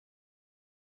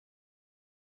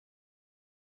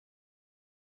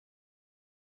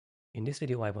In this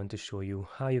video, I want to show you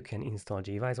how you can install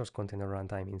gVisor's container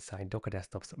runtime inside Docker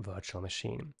Desktop's virtual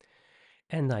machine.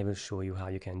 And I will show you how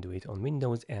you can do it on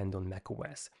Windows and on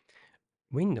macOS.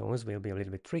 Windows will be a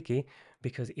little bit tricky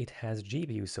because it has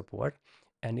GPU support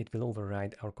and it will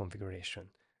override our configuration.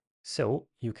 So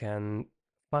you can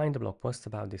find a blog post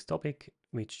about this topic,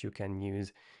 which you can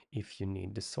use if you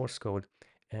need the source code.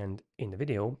 And in the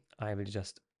video, I will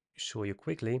just show you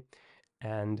quickly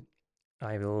and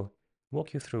I will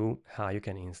walk you through how you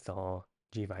can install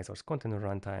gVisor's container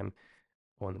runtime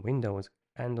on Windows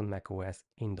and on macOS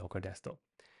in Docker Desktop.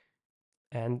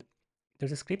 And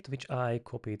there's a script which I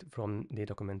copied from the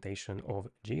documentation of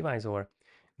gVisor.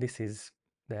 This is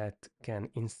that can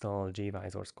install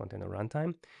gVisor's container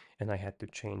runtime, and I had to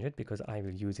change it because I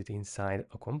will use it inside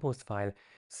a compose file.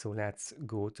 So let's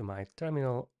go to my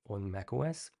terminal on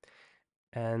macOS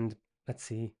and let's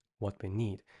see what we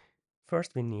need.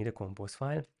 First, we need a compose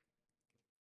file,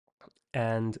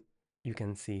 and you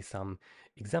can see some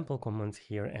example commands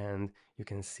here, and you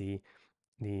can see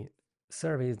the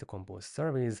service, the compose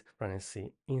service,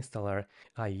 runsc installer.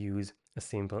 I use a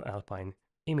simple Alpine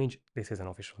image. This is an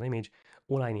official image.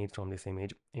 All I need from this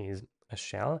image is a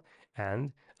shell,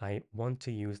 and I want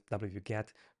to use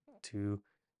wget to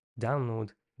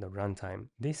download the runtime.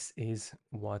 This is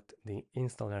what the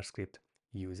installer script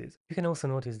uses. You can also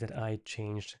notice that I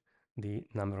changed the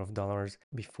number of dollars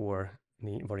before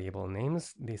the variable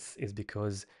names. This is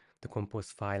because the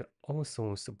compose file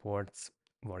also supports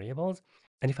variables.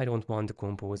 And if I don't want the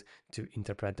compose to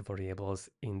interpret the variables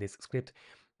in this script,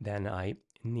 then I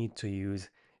need to use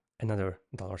another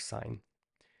 $sign.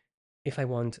 If I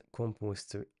want compose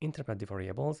to interpret the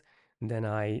variables, then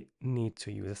I need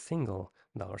to use a single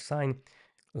 $sign,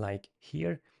 like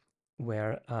here,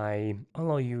 where I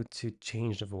allow you to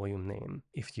change the volume name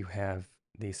if you have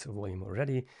this volume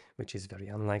already, which is very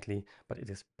unlikely, but it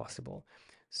is possible.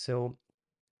 So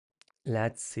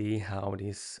let's see how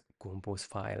this compose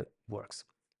file works.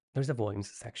 There's a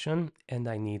volumes section, and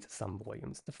I need some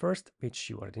volumes. The first, which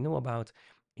you already know about,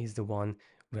 is the one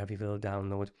where we will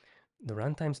download the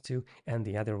runtimes to, and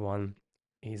the other one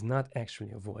is not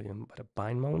actually a volume, but a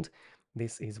bind mount.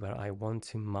 This is where I want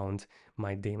to mount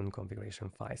my daemon configuration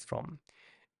files from.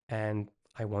 And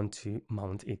I want to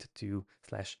mount it to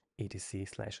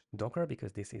 /etc/docker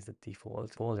because this is the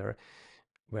default folder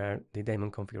where the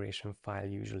daemon configuration file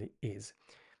usually is.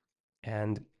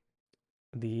 And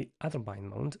the other bind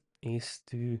mount is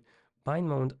to bind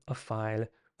mount a file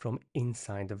from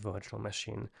inside the virtual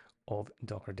machine of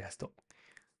Docker Desktop.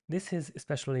 This is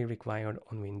especially required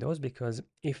on Windows because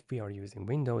if we are using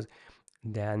Windows,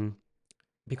 then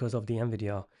because of the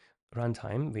NVIDIA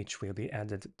runtime, which will be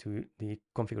added to the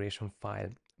configuration file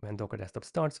when Docker Desktop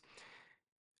starts,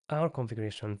 our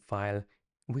configuration file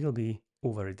will be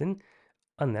overridden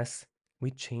unless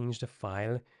we change the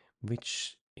file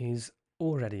which is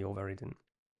already overridden.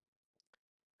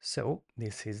 So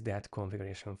this is that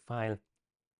configuration file,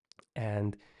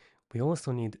 and we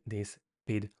also need this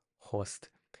pid host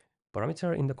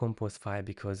parameter in the compose file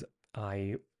because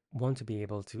I want to be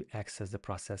able to access the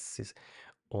processes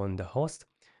on the host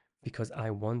because I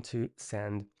want to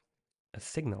send a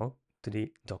signal to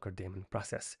the Docker daemon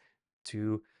process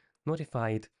to notify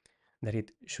it that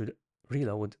it should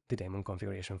reload the daemon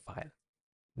configuration file,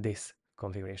 this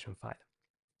configuration file.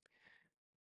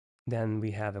 Then we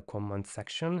have a command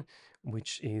section,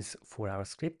 which is for our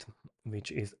script,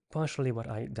 which is partially what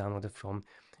I downloaded from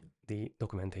the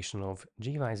documentation of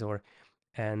gVisor,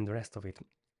 and the rest of it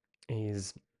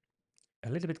is a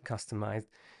little bit customized.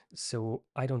 So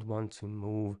I don't want to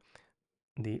move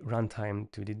the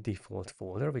runtime to the default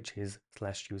folder, which is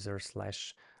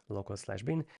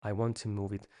 /user/local/bin. I want to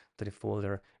move it to the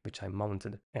folder which I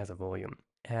mounted as a volume.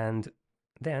 And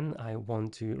then I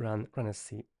want to run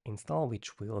runsc install,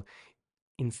 which will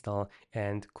install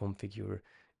and configure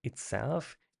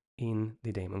itself in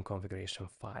the daemon configuration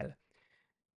file.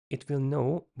 It will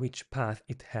know which path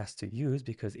it has to use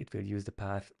because it will use the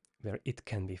path where it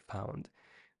can be found.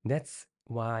 That's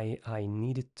why I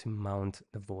needed to mount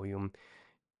the volume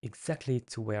exactly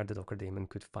to where the Docker daemon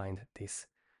could find this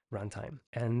runtime.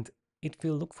 And it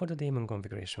will look for the daemon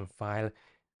configuration file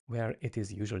where it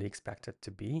is usually expected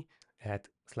to be at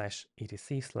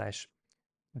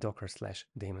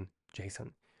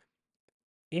 /etc/docker/daemon.json.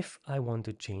 If I want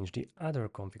to change the other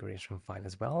configuration file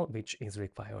as well, which is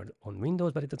required on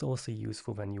Windows, but it is also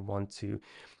useful when you want to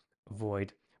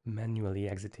avoid manually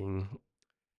exiting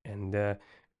and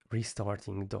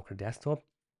restarting Docker Desktop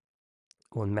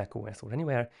on macOS or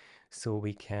anywhere, so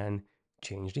we can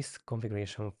change this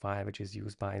configuration file, which is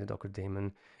used by the Docker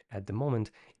daemon at the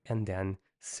moment, and then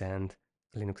send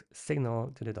Linux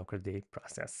signal to the Docker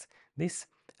process. This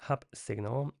hub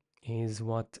signal is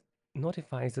what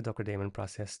notifies the Docker daemon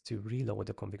process to reload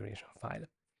the configuration file.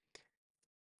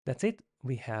 That's it.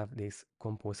 We have this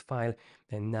compose file,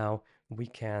 and now we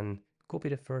can copy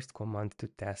the first command to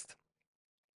test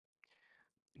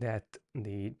that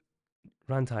the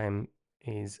runtime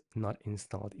is not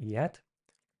installed yet.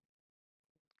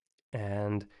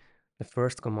 And the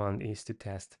first command is to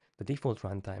test the default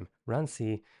runtime,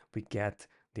 runsc. We get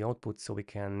the output so we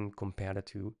can compare the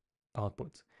two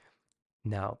outputs.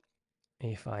 Now,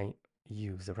 if I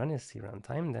use the runsc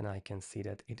runtime, then I can see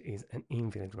that it is an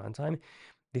invalid runtime.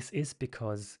 This is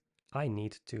because I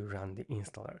need to run the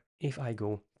installer. If I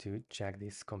go to check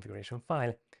this configuration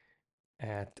file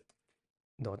at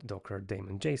 .docker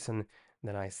daemon JSON,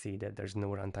 then I see that there's no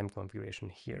runtime configuration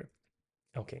here.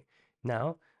 Okay,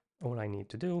 now all I need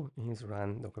to do is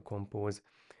run docker compose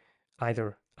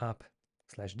either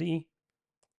up/d,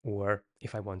 or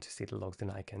if I want to see the logs,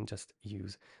 then I can just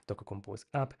use docker compose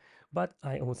up. But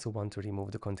I also want to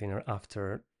remove the container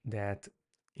after that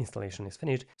installation is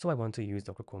finished. So I want to use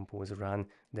docker compose run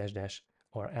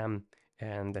 --rm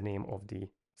and the name of the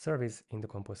service in the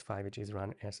compose file, which is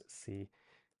runsc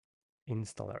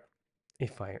installer.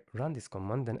 If I run this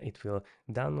command, then it will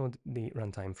download the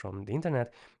runtime from the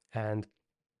internet, and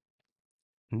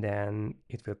then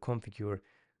it will configure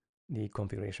the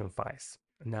configuration files.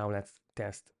 Now let's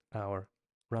test our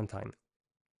runtime.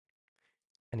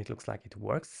 And it looks like it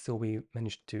works. So we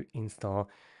managed to install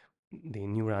the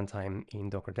new runtime in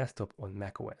Docker Desktop on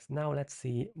macOS. Now let's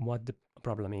see what the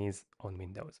problem is on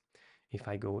Windows. If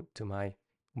I go to my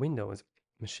Windows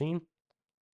machine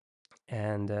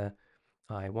and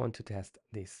I want to test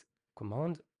this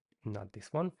command, not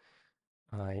this one,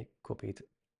 I copied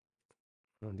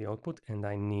the output and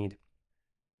I need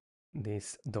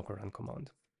this docker run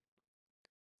command.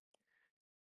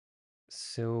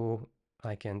 So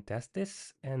I can test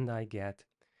this and I get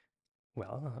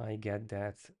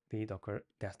that the Docker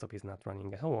desktop is not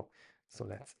running at all. So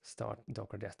let's start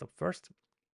Docker desktop first.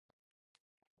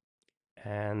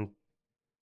 And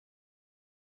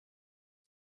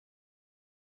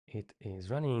it is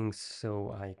running,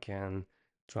 so I can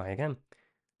try again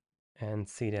and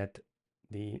see that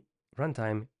the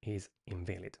runtime is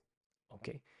invalid.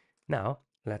 Okay, now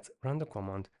let's run the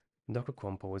command docker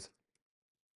compose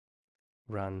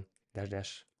run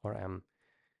 --rm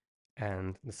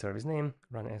and the service name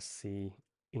runsc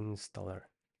installer.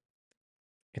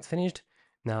 It's finished.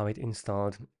 Now it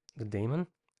installed the daemon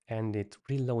and it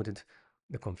reloaded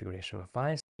the configuration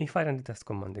files. If I run the test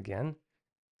command again,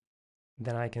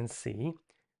 then I can see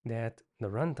that the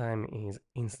runtime is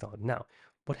installed. Now,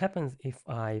 what happens if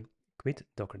I quit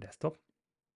Docker Desktop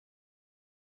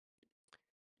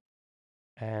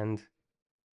and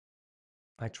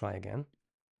I try again?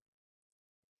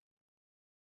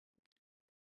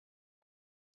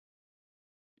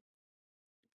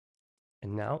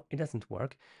 And now it doesn't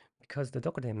work because the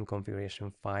Docker daemon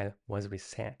configuration file was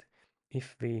reset.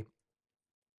 If we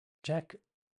check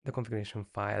the configuration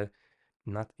file,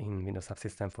 not in Windows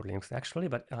Subsystem for Linux actually,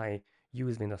 but I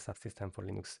use Windows Subsystem for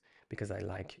Linux because I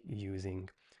like using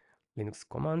Linux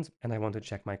commands and I want to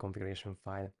check my configuration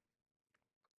file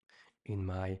in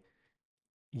my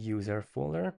user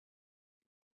folder.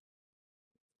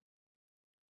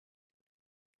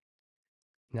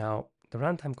 Now the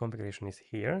runtime configuration is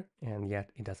here and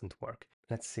yet it doesn't work.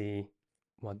 Let's see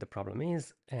what the problem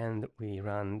is, and we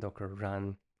run docker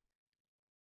run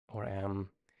rm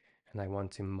and I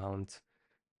want to mount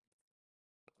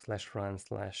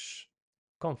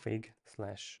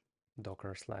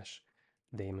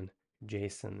 /run/config/docker/daemon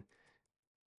json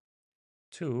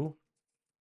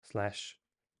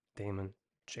 2/daemon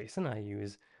json. I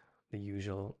use the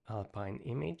usual Alpine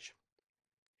image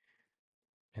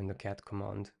and the cat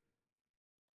command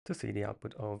to see the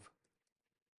output of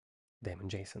daemon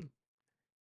json.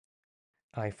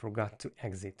 I forgot to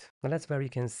exit. Now that's where you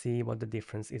can see what the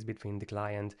difference is between the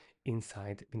client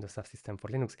inside Windows Subsystem for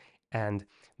Linux and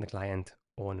the client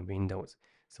on Windows.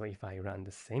 So if I run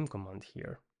the same command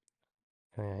here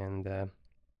and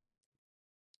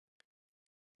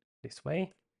this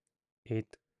way,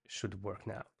 it should work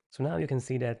now. So now you can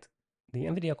see that the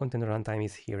NVIDIA container runtime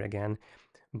is here again,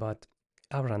 but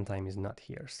our runtime is not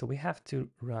here. So we have to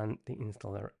run the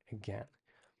installer again.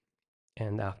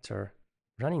 And after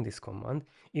running this command,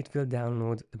 it will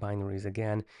download the binaries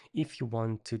again. If you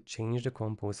want to change the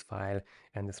compose file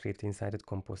and the script inside the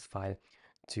compose file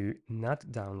to not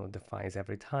download the files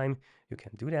every time, you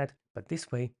can do that. But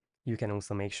this way, you can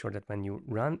also make sure that when you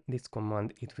run this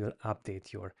command, it will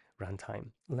update your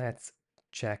runtime. Let's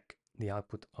check the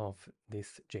output of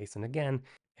this JSON again,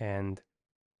 and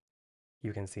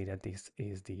you can see that this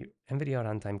is the NVIDIA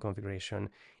runtime configuration,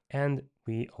 and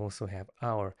we also have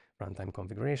our runtime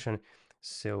configuration.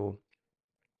 So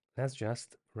let's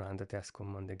just run the test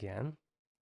command again.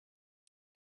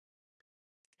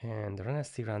 And the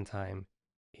runsc runtime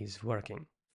is working.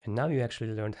 And now you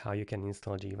actually learned how you can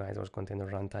install gVisor's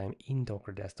container runtime in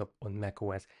Docker Desktop on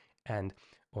macOS and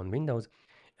on Windows.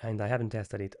 And I haven't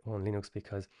tested it on Linux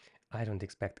because I don't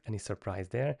expect any surprise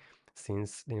there,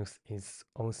 since Linux is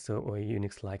also a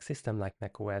Unix-like system like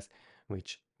macOS,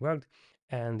 which worked.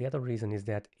 And the other reason is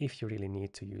that if you really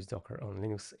need to use Docker on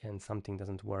Linux and something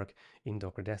doesn't work in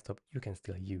Docker Desktop, you can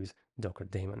still use Docker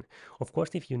daemon. Of course,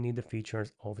 if you need the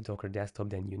features of Docker Desktop,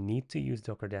 then you need to use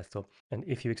Docker Desktop. And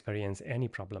if you experience any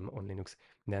problem on Linux,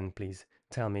 then please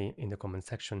tell me in the comment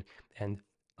section, and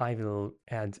I will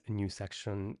add a new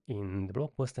section in the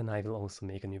blog post, and I will also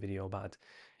make a new video about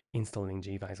installing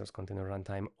gVisor's container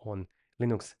runtime on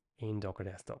Linux in Docker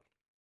Desktop.